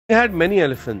They had many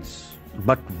elephants,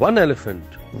 but one elephant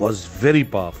was very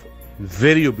powerful,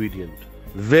 very obedient,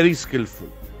 very skillful,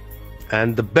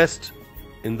 and the best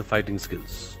in the fighting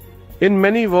skills. In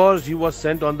many wars, he was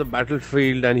sent on the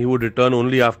battlefield and he would return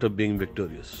only after being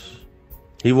victorious.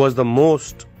 He was the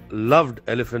most loved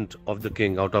elephant of the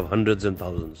king out of hundreds and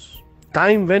thousands.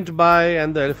 Time went by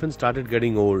and the elephant started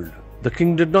getting old. The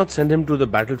king did not send him to the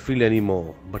battlefield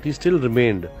anymore, but he still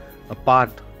remained a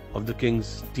part of the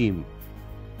king's team.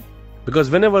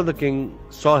 Because whenever the king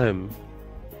saw him,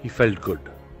 he felt good,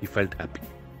 he felt happy.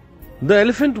 The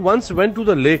elephant once went to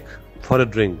the lake for a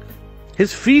drink.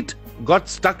 His feet got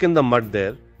stuck in the mud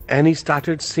there and he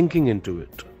started sinking into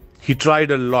it. He tried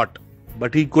a lot,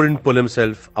 but he couldn't pull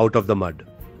himself out of the mud.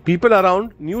 People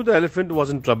around knew the elephant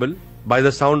was in trouble by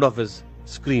the sound of his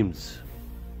screams.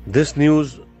 This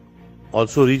news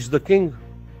also reached the king.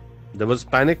 There was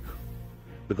panic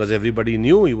because everybody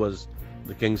knew he was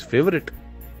the king's favorite.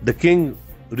 The king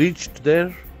reached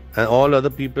there and all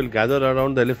other people gathered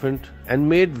around the elephant and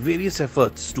made various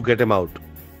efforts to get him out.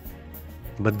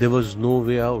 But there was no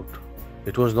way out.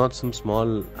 It was not some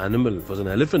small animal, it was an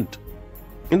elephant.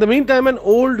 In the meantime, an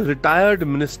old retired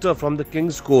minister from the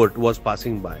king's court was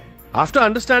passing by. After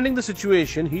understanding the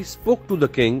situation, he spoke to the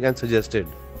king and suggested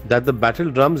that the battle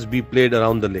drums be played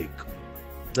around the lake.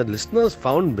 The listeners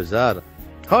found bizarre.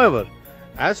 However,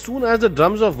 as soon as the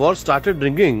drums of war started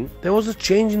ringing, there was a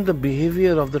change in the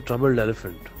behavior of the troubled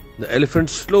elephant. The elephant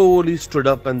slowly stood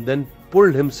up and then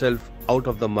pulled himself out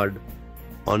of the mud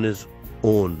on his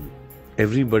own.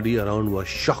 Everybody around was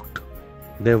shocked.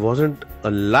 There wasn't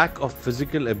a lack of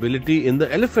physical ability in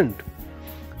the elephant.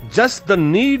 Just the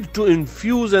need to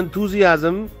infuse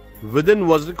enthusiasm within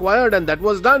was required, and that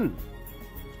was done.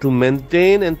 To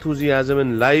maintain enthusiasm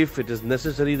in life, it is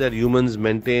necessary that humans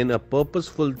maintain a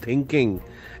purposeful thinking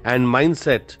and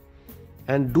mindset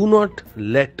and do not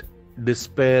let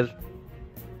despair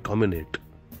dominate.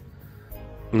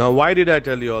 Now, why did I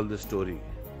tell you all this story?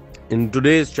 In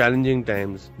today's challenging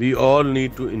times, we all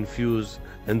need to infuse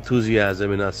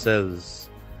enthusiasm in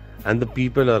ourselves and the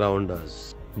people around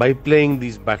us. By playing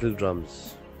these battle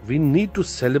drums, we need to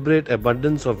celebrate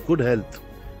abundance of good health,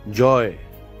 joy,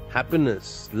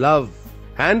 happiness, love.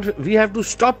 And we have to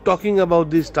stop talking about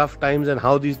these tough times and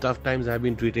how these tough times have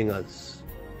been treating us.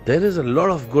 There is a lot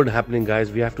of good happening,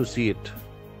 guys. We have to see it.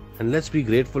 And let's be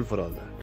grateful for all that.